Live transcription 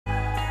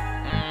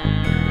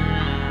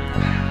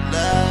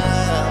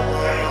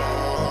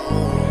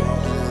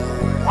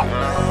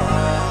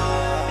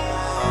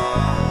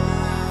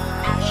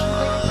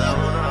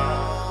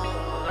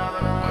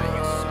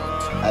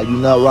You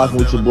not rocking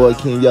with your boy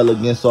King Yella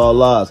against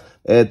all odds.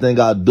 Everything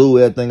I do,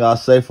 everything I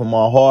say from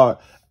my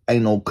heart.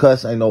 Ain't no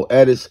cuss, ain't no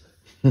edits.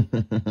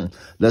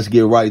 Let's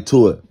get right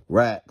to it.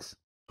 Racks.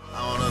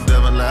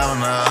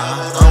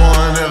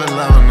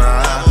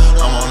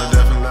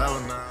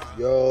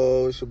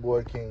 Yo, it's your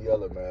boy King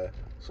Yella, man.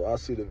 So I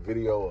see the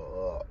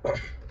video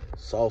of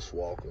Sauce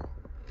Walka,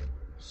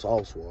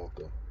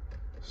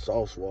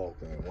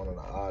 and one of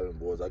the Island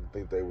Boys. I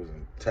think they was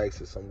in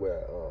Texas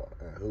somewhere,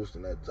 in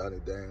Houston at Johnny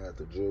Dang at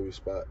the jewelry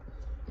spot.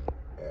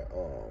 And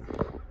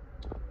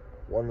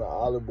one of the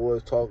Island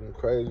Boys talking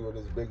crazy with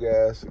his big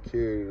ass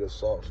security to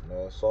Sauce,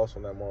 man. Sauce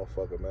on that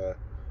motherfucker, man,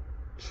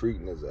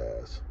 treating his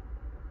ass,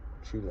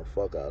 treating the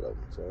fuck out of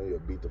him. So he'll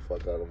beat the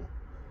fuck out of him.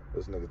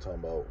 This nigga talking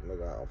about,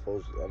 nigga,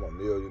 I'm a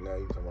millionaire.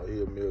 He talking about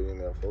he a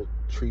millionaire. Folks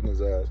treating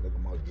his ass, nigga.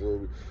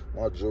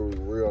 My jewelry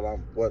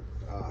real.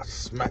 I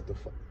smack the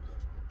fuck.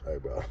 Hey,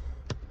 bro.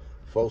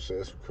 Folks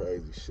say some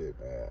crazy shit,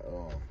 man.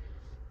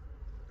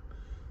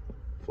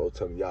 Folks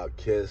telling y'all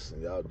kiss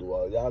and y'all do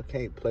all. Y'all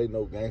can't play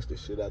no gangster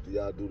shit after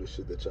y'all do the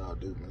shit that y'all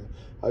do, man.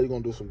 How you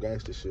gonna do some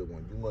gangster shit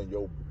when you and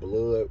your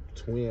blood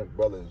twin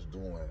brothers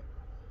doing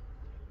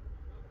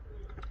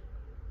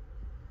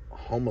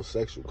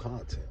homosexual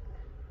content?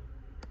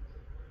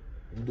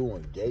 You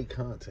doing gay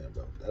content,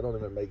 bro. That don't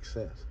even make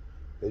sense.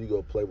 Then you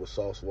go play with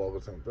Sauce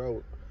Walka,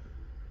 bro.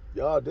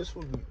 Y'all,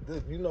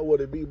 you know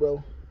what it be,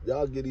 bro?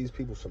 Y'all give these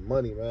people some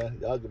money, man.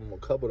 Y'all give them a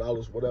couple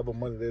dollars, whatever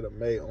money they done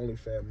made,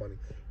 OnlyFans money,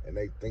 and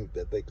they think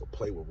that they could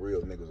play with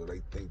real niggas, or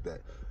they think that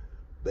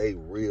they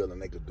real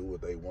and they could do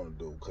what they want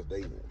to do because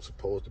they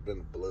supposed to been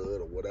the blood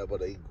or whatever.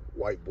 They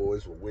white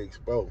boys with wigs,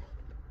 bro.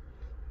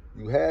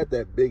 You had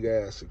that big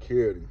ass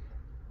security.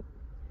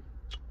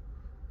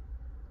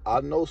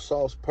 I know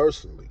Sauce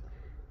personally.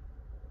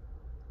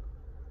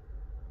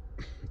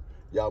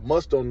 Y'all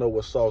must don't know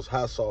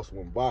how Sauce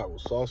went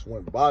viral. Sauce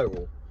went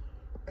viral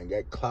and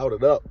got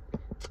clouded up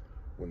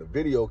when the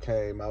video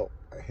came out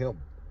of him.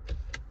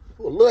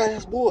 You a little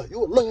ass boy.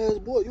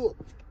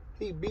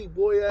 He beat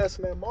boy ass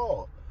in that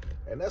mall.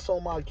 And that's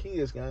on my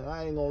kids, gang.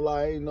 I ain't gonna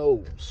lie, ain't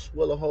no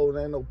swallow hole,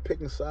 ain't no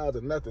picking sides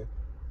or nothing.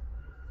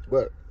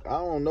 But I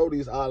don't know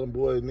these Island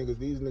Boys niggas.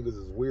 These niggas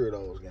is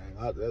weirdos, gang.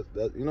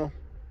 You know.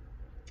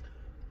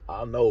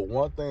 I know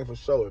one thing for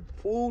sure. If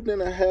Food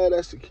didn't have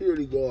that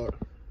security guard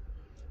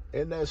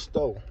in that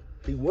store,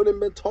 he wouldn't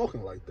been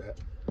talking like that.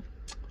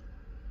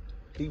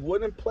 He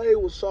wouldn't play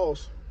with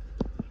Sauce.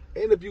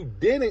 And if you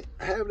didn't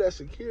have that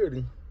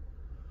security,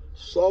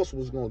 Sauce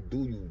was gonna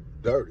do you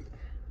dirty.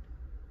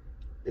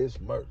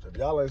 It's merch. If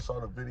y'all ain't saw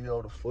the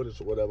video, the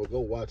footage or whatever, go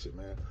watch it,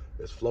 man.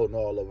 It's floating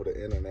all over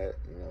the internet.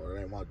 You know,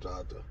 it ain't my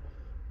job to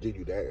give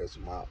you that.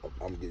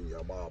 I'm giving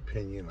y'all my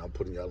opinion. I'm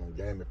putting y'all on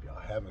game if y'all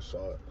haven't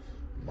saw it.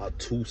 My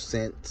 2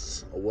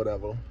 cents or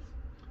whatever.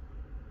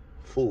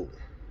 Fool.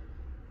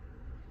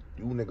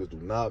 You niggas do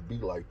not be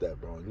like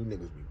that, bro. You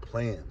niggas be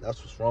playing.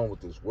 That's what's wrong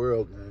with this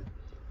world, man.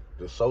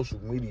 The social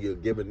media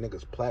giving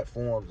niggas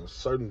platforms and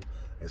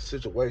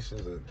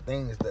situations and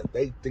things that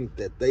they think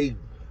that they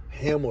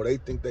or they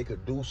think they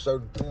could do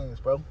certain things,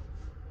 bro.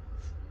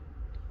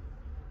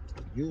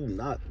 You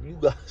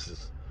guys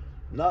is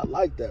not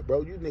like that,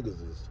 bro. You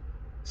niggas is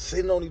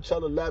sitting on each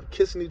other's lap,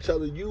 kissing each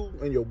other. You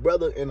and your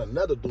brother and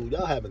another dude,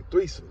 y'all having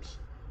threesomes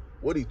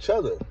with each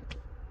other.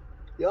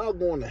 Y'all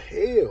going to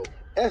hell.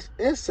 That's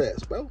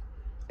incest, bro.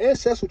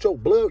 Incest with your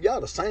blood. Y'all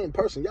the same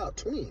person. Y'all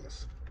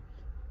twins.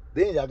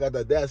 Then y'all got the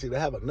audacity to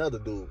have another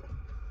dude.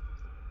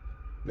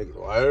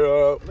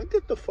 Niggas, man,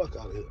 get the fuck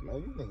out of here, man.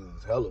 You niggas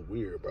is hella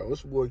weird, bro.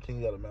 It's your boy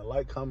King Yella, man.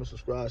 Like, comment,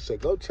 subscribe, share.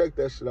 Go check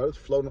that shit out. It's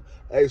floating.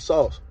 Hey,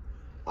 Sauce,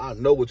 I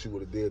know what you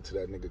would have did to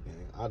that nigga,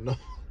 gang.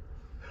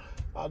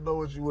 I know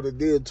what you would have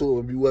did to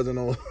him if you wasn't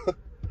on.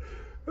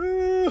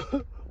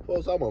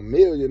 Folks, I'm a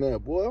millionaire,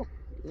 boy.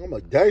 I'm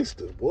a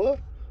gangster, boy.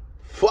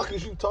 Fuck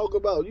is you talk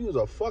about? You was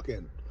a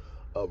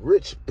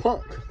rich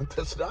punk.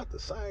 That's not the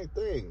same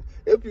thing.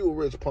 If you a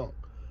rich punk,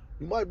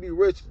 you might be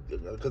rich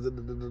because of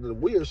the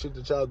weird shit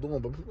that y'all doing,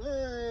 but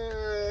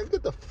man,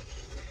 get the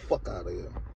fuck out of here.